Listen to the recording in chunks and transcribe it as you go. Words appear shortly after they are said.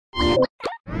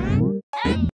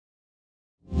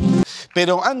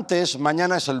Pero antes,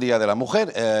 mañana es el Día de la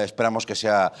Mujer. Esperamos que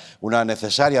sea una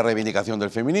necesaria reivindicación del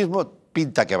feminismo.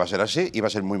 Pinta que va a ser así y va a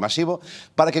ser muy masivo.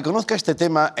 Para que conozca este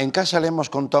tema, en casa le hemos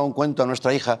contado un cuento a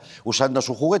nuestra hija usando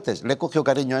sus juguetes. Le cogió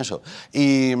cariño a eso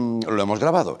y lo hemos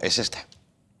grabado. Es este.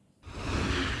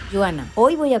 Joana,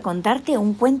 hoy voy a contarte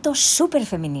un cuento súper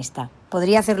feminista.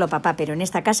 Podría hacerlo papá, pero en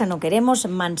esta casa no queremos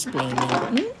mansplaining.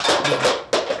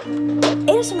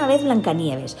 Érase una vez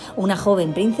Blancanieves, una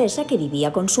joven princesa que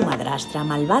vivía con su madrastra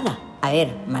malvada. A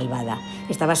ver, malvada.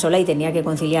 Estaba sola y tenía que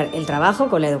conciliar el trabajo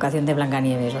con la educación de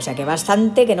Blancanieves, o sea que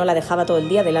bastante que no la dejaba todo el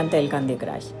día delante del Candy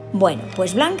Crush. Bueno,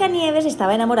 pues Blancanieves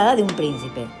estaba enamorada de un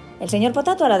príncipe. El señor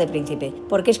Potato hará de príncipe,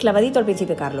 porque es clavadito al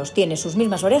príncipe Carlos. Tiene sus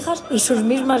mismas orejas y sus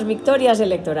mismas victorias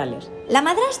electorales. La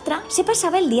madrastra se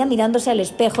pasaba el día mirándose al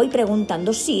espejo y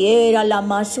preguntando si era la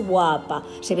más guapa.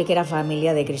 Se ve que era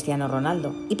familia de Cristiano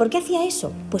Ronaldo. ¿Y por qué hacía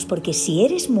eso? Pues porque si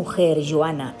eres mujer,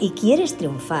 Joana, y quieres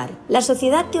triunfar, la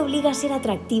sociedad te obliga a ser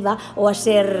atractiva o a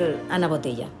ser Ana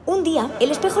Botella. Un día, el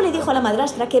espejo le dijo a la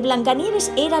madrastra que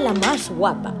Blancanieves era la más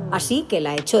guapa, así que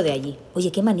la echó de allí.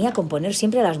 Oye, qué manía con poner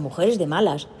siempre a las mujeres de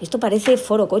malas. Esto parece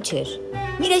foro coches.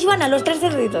 Mira, Joana, los tres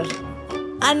cerditos.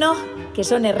 Ah, no, que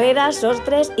son Herrera,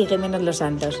 Sostres y Jiménez Los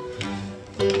Santos.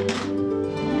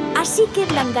 Así que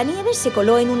Blancanieves se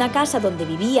coló en una casa donde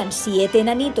vivían 7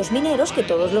 enanitos mineros que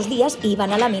todos los días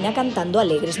iban a la mina cantando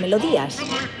alegres melodías.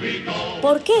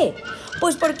 ¿Por qué?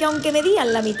 Pues porque aunque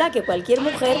medían la mitad que cualquier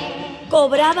mujer,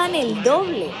 cobraban el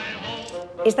doble.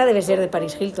 Esta debe ser de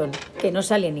Paris Hilton, que no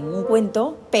sale en ningún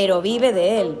cuento, pero vive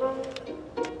de él.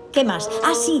 ¿Qué más?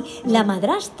 Ah, sí, la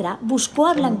madrastra buscó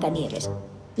a Blancanieves,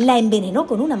 la envenenó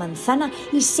con una manzana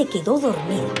y se quedó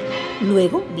dormida.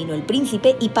 Luego vino el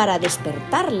príncipe y para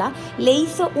despertarla le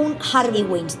hizo un Harvey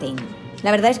Weinstein.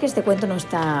 La verdad es que este cuento no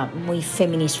está muy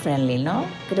feminist friendly, ¿no?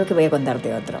 Creo que voy a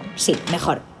contarte otro. Sí,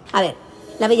 mejor. A ver,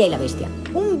 La Bella y la Bestia.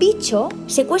 Un bicho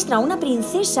secuestra a una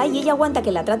princesa y ella aguanta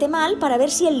que la trate mal para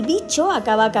ver si el bicho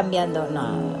acaba cambiando.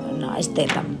 No, este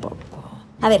tampoco.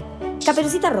 A ver,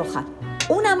 Caperucita Roja.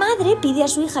 Una madre pide a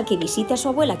su hija que visite a su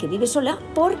abuela que vive sola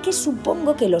porque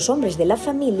supongo que los hombres de la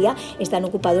familia están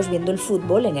ocupados viendo el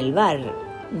fútbol en el bar.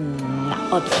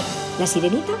 No, otro. ¿La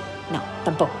Sirenita? No,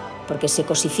 tampoco, porque se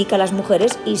cosifica a las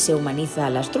mujeres y se humaniza a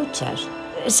las truchas.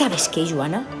 ¿Sabes qué,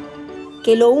 Joana?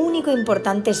 Que lo único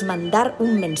importante es mandar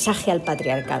un mensaje al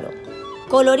patriarcado.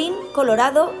 Colorín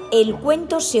colorado, el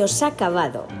cuento se os ha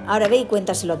acabado. Ahora ve y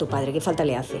cuéntaselo a tu padre, ¿qué falta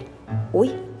le hace?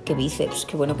 Uy, qué bíceps,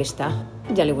 qué bueno que está.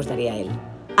 Ya le gustaría a él.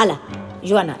 ¡Hala!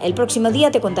 Joana, el próximo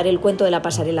día te contaré el cuento de la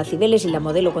pasarela Cibeles y la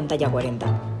modelo con talla 40.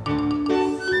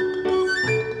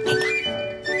 Venga,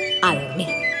 a dormir.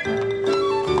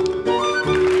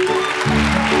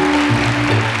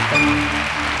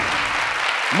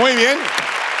 Muy bien.